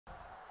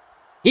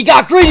He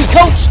got greedy,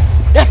 coach.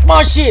 That's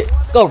my shit.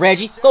 Go,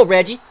 Reggie. Go,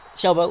 Reggie.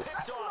 Showboat.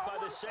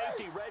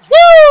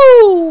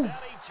 Woo!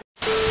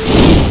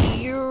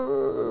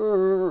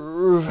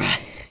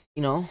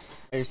 You know,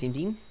 there's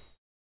team.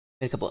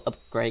 Got a couple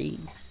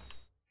upgrades.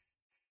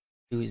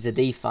 Who's the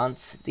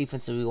defense?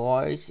 Defensive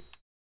wise.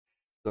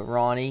 Got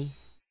Ronnie,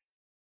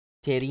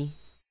 Teddy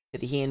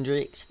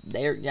Hendricks,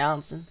 Derek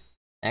Johnson.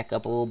 Back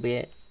up a little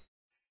bit.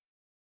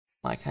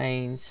 Mike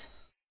Haynes.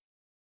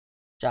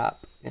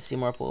 Chop. I see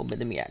more up a little bit.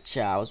 Then we got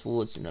Charles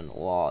Woodson and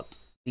Watt.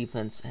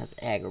 Defense has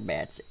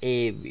Agrabats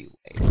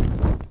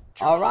everywhere.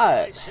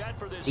 Alright.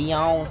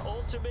 Dion.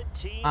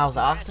 Miles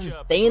Austin.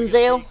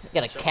 Denzel.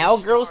 Got a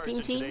Cowgirls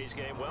team.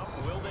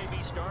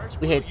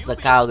 We hit the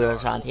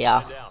Cowgirls on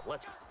here.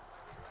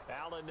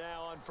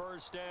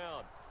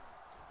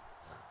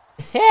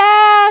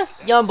 Yeah,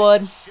 young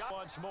bud.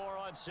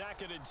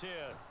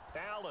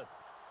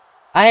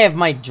 I have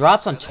my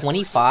drops on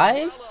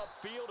 25.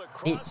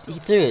 He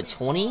threw it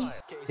 20.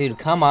 Dude,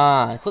 come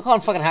on. Quit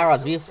calling fucking high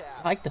rods. We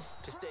like the.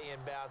 To stay in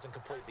bounds and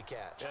complete the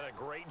catch. And a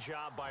great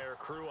job by our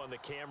crew on the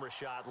camera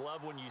shot.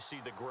 Love when you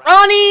see the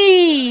Ronnie!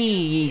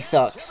 He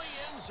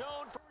sucks.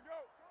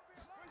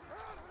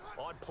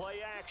 On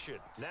play action.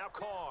 Now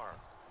Carr.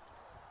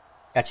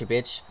 Gotcha,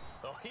 bitch.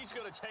 Oh, he's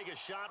gonna take a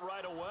shot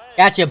right away.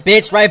 Gotcha,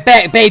 bitch. Right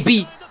back,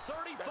 baby.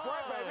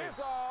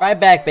 Right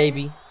back,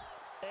 baby.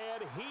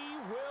 And he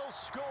will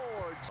score.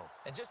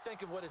 And just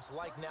think of what it's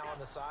like now on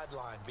the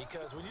sideline,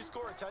 because when you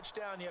score a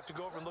touchdown, you have to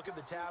go over and look at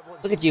the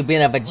tablet. Look at you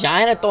being a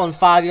vagina throwing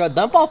 5-yard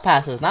dump off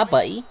passes, not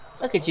buddy.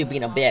 Look at you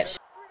being a bitch.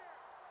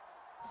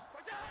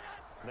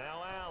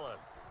 Now Allen.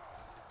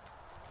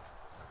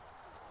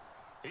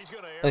 He's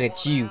gonna Look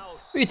at you.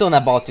 Who you throwing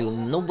that ball to?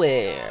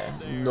 Nowhere.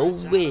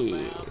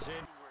 Nowhere.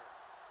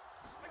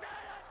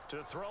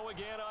 To throw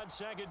again on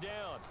second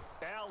down.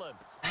 Allen.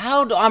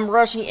 How do I'm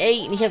rushing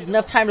 8 and he has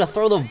enough time to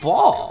throw the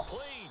ball?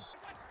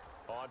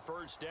 On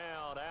first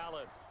down,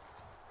 Allen.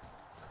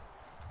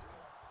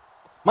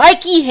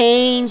 Mikey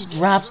Haynes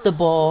drops the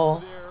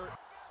ball.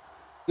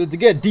 Good to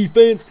get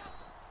defense.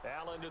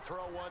 Allen to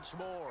throw once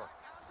more.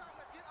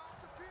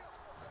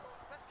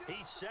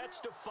 He sets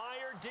to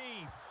fire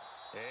deep.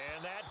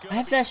 And that I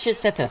have that shit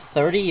set to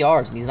 30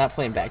 yards and he's not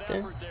playing back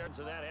there.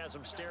 So that has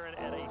him staring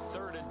at a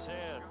 3rd and 10.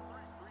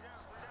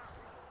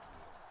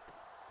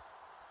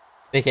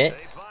 Big hit.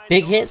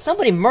 Big hit.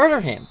 Somebody murder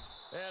him.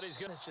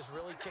 It just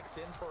really kicks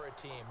in for a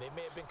team. They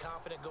may have been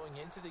confident going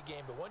into the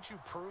game, but once you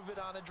prove it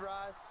on a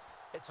drive,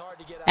 it's hard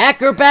to get out.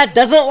 Acrobat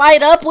doesn't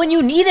light up when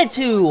you need it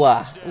to.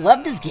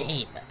 Love this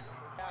game.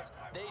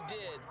 They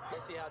did.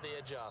 Let's see how they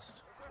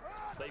adjust.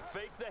 They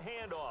fake the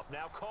handoff.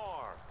 Now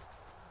Carr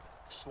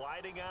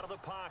sliding out of the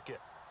pocket.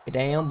 Get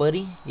down,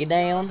 buddy. Get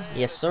down.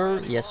 Yes,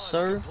 sir. Yes,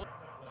 sir.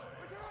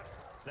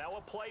 Now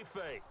a play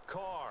fake.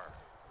 Carr.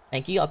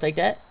 Thank you. I'll take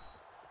that.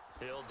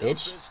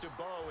 Bitch.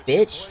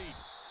 Bitch.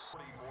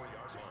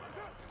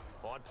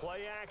 On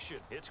play action,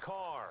 it's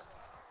Carr.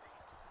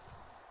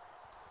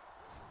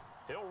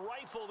 He'll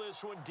rifle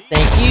this one deep.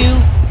 Thank you.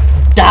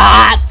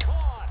 Dot.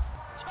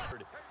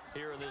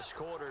 Here in this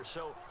quarter,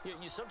 so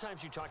you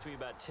sometimes you talk to me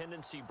about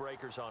tendency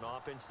breakers on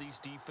offense. These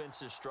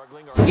defenses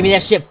struggling. Give me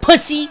that shit,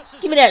 pussy.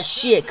 Give me that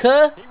shit,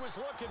 cuh. He was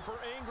looking for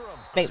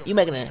Ingram. You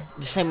making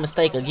the same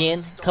mistake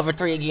again? Cover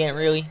 3 again,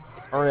 really?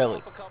 Really?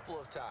 A couple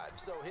of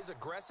times. So his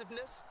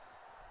aggressiveness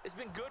has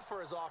been good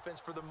for his offense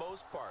for the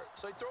most part.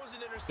 So he throws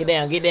an interception. Get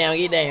down, get down,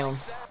 get down.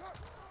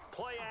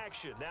 Play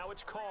action. Now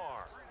it's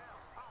Carr.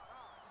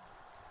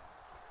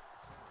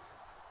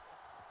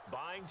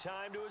 Buying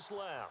time to his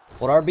left.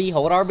 Hold RB,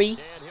 hold RB.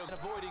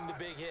 Avoiding the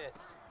big hit.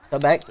 Come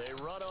back.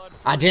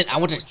 I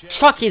want to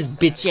truck his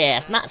bitch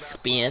ass, not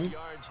spin.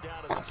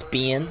 Not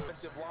spin.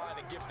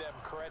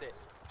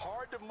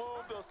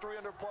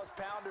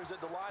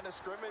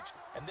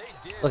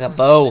 Look at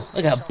Bo.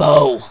 Look at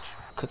Bo.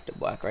 Cook the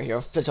black right here.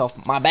 Fits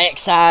off my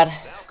backside.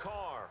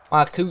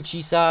 My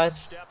coochie side.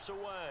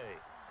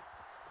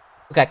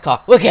 Look at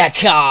Carr. Look at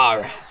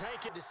Carr.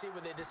 To see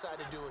what they decide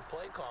to do with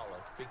play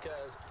calling,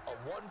 because a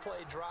one-play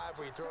drive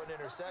where you throw an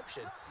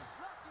interception,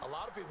 a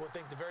lot of people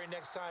think the very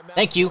next time out.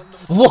 Thank you.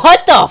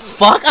 What the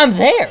fuck? I'm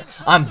there.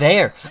 I'm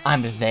there.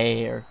 I'm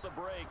there.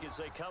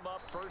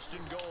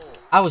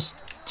 I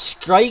was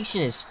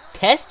scratching his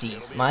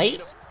testes,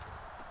 mate.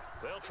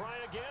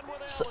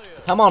 So,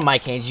 come on,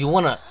 Mike Haynes. You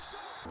wanna?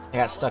 I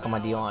got stuck on my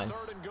D line.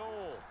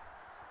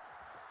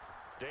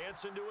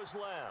 Dancing to his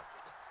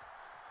left.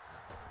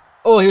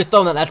 Oh, he was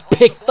throwing that. That's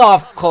picked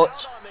off,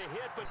 coach.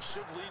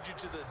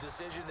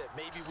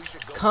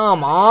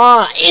 Come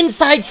on,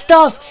 inside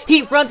stuff.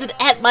 He runs it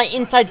at my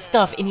inside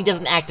stuff, and he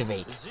doesn't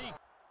activate.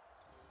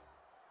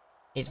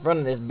 He's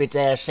running this bitch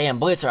ass Sam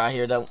Blitzer out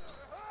here, though.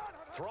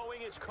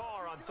 Throwing his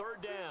car on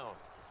 3rd down.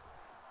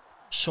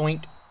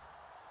 Shoink.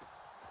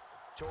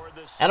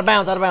 Out of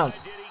bounds, out of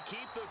bounds.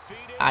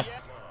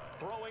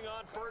 Throwing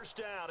on 1st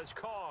down is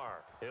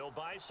Carr. He'll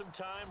buy some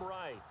time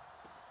right.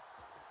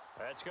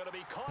 That's gonna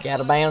be caught. Get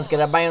out of bounds, get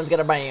out of bounds, get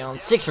out of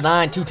bounds. 6 for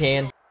 9,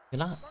 210. You're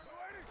not.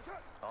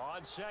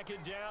 On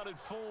 2nd down and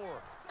 4.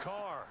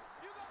 Carr.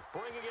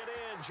 Bringing it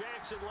in,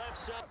 Jackson left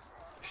side.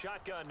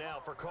 Shotgun now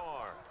for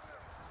Carr.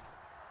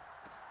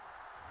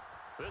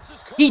 This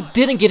is Carr. He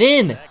didn't get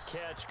in. That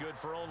catch good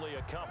for only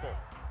a couple.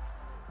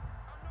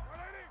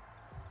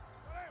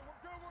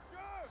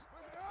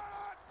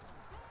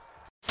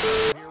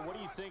 Here, what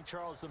do you think,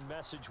 Charles, the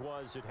message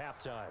was at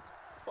halftime?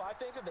 Well, I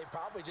think that they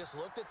probably just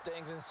looked at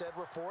things and said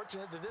we're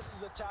fortunate that this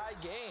is a tie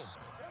game.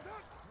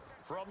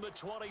 From the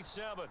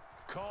 27,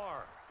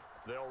 Carr.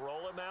 They'll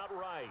roll him out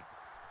right.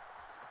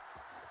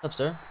 Up,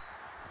 sir.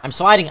 I'm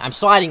sliding. I'm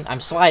sliding. I'm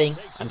sliding.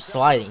 I'm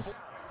sliding.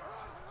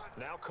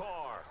 Now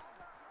Carr.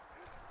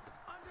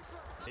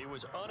 He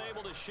was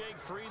unable to shake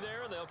free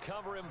there, and they'll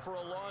cover him for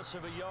a loss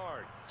of a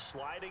yard.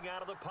 Sliding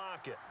out of the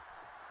pocket.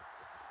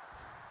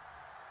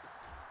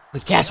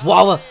 Good catch,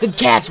 Waller. Good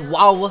catch,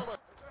 Waller.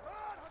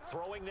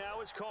 Throwing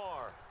now is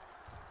Carr.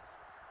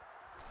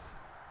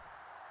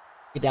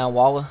 Get down,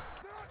 Waller.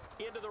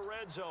 Into the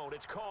red zone,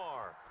 it's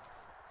Carr.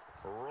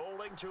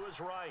 Rolling to his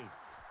right.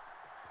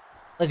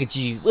 Look at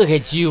you. Look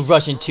at you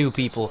rushing two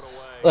people.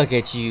 Look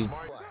at you.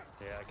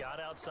 Yeah, got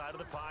outside of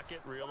the pocket,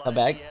 realized Come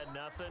back. he had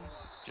nothing.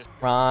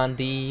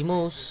 Randy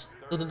Moose.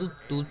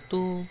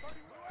 Looking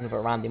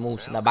for Randy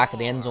Moose in the back of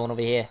the end zone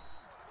over here.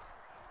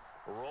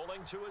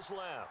 Rolling to his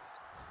left.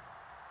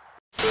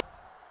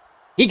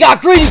 He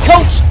got greedy,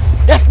 coach.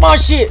 That's my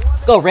shit.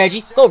 Go,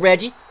 Reggie. Go,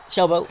 Reggie.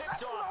 Showboat.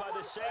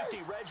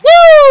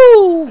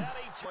 Woo!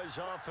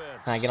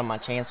 Can I get on my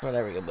chance?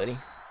 There we go, buddy.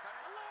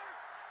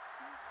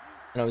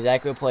 I know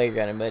exactly what play you're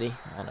running, buddy.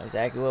 I know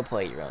exactly what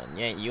play you're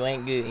running. You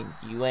ain't good.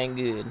 You ain't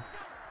good.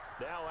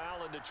 Now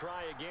Allen to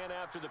try again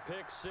after the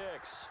pick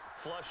six.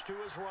 Flush to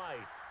his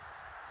right.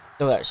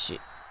 Throw that shit.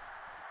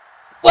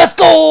 Let's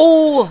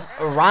go!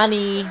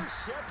 Ronnie.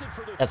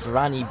 That's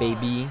Ronnie,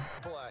 baby.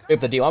 If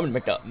the deal, I'm gonna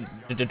make that.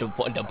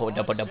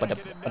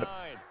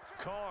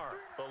 Carr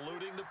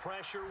eluding the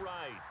pressure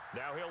right.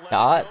 Now he'll let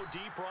Dot. go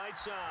deep right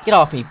side. Get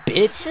off me,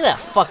 bitch. Look at that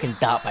fucking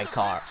dot by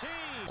Carr.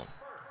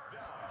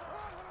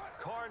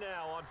 Carr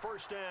now on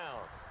first down.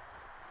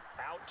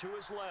 Out to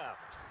his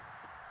left.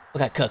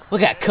 Look at Cook.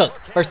 Look at Cook.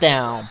 First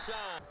down.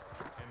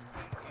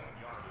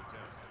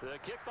 The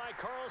kick by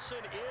Carlson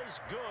is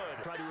good.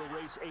 Try to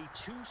erase a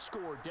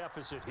two-score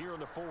deficit here in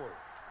the fourth.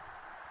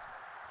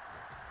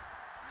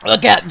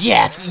 Look at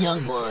Jack,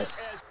 Youngblood.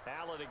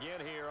 Allen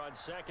again here on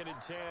 2nd and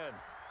 10.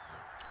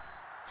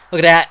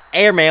 Look at that.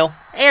 Airmail.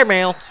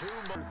 Airmail.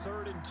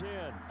 3rd and 10.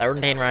 3rd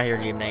and 10 right here,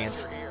 Jim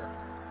Nance.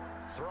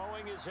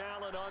 Throwing is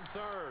Allen on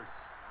 3rd.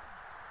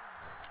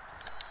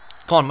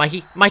 Come on,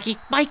 Mikey. Mikey.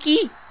 Mikey.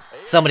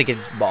 Somebody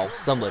get the ball.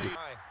 Somebody.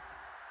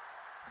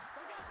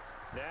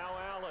 Now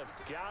Allen.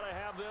 Gotta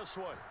have this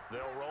one.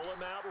 They'll roll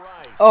him out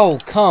right. Oh,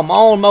 come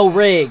on, Mo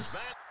Riggs.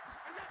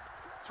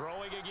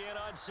 Throwing again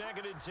on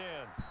 2nd and 10.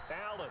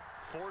 Allen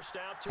forced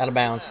out to Out of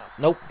bounds.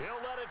 Nope. He'll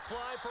let it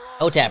fly for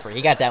Oh, Tapper.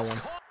 He got that one.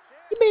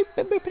 He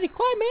be pretty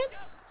quiet,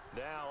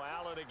 man. Now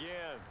Allen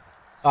again.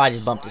 Oh, I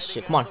just bumped this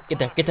shit. Come on. Get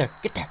there. Get there.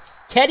 Get there.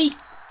 Teddy.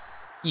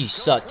 You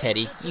suck,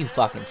 Teddy. You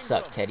fucking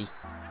suck, Teddy.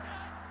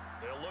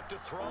 They'll look to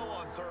throw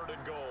on 3rd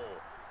and goal.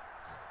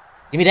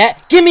 Give me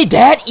that. Give me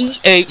that.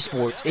 EA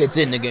Sports. It's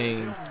in the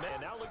game.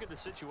 And now look at the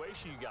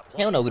situation you got.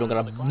 Hell no, we don't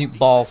got a new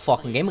ball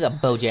fucking game. We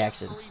got Bo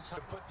Jackson.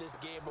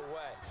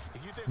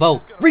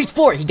 Bo, reach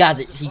for it. He got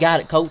it. He got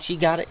it, coach. He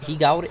got it. He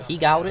got it. He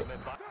got it.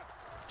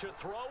 To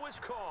throw his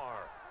Carr.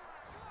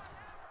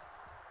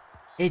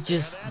 It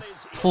just,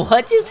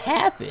 what just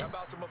happened?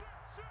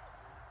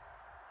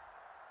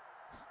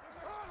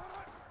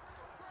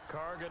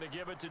 Carr gonna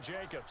give it to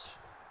Jacobs.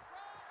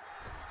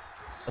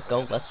 Let's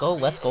go. Let's go.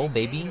 Let's go,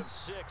 baby.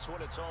 6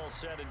 when it's all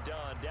said and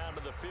done. Down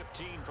to the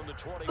 15 from the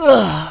 20.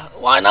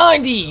 Why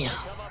 90?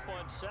 Come up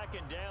on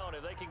 2nd down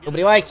if they can get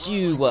Nobody likes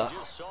you.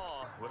 just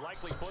saw would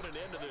likely put an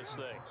end to this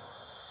thing.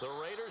 The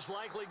Raiders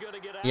likely gonna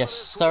get out. Yes,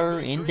 sir.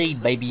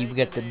 Indeed, baby. We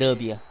got the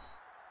W.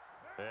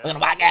 We're gonna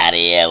walk out of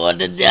here with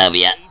the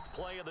W. 8th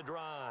play of the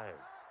drive.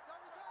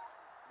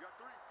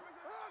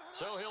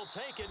 So he'll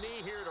take a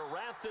knee here to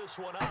wrap this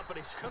one up, and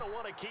he's gonna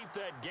want to keep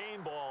that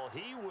game ball.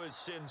 He was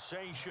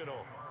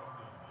sensational.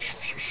 A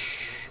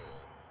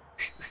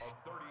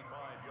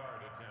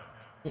 35-yard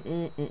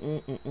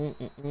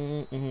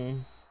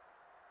attempt.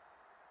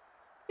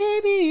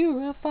 Baby,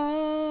 you're a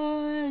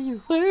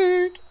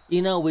firework.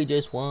 You know we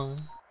just won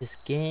this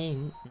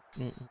game.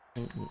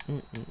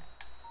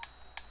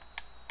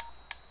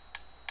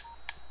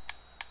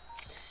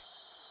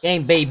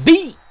 Game,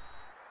 baby.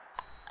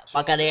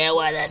 Fuck out of here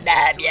with a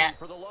W.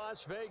 For the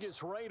Las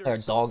Vegas Raiders. They're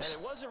dogs.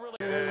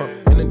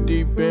 In the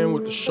deep end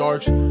with the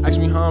sharks. Ask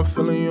me how I'm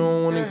feeling, you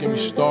don't wanna get me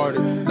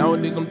started.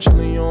 Nowadays I'm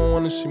chilling, you don't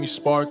wanna see me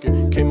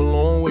sparking. Came a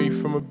long way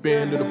from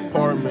abandoned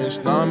apartments.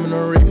 Now I'm in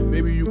a race,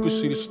 baby, you can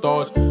see the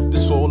stars.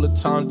 This all the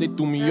time, they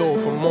threw me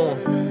off, I'm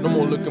on. No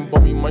more looking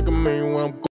but me, Mike, I'm when I'm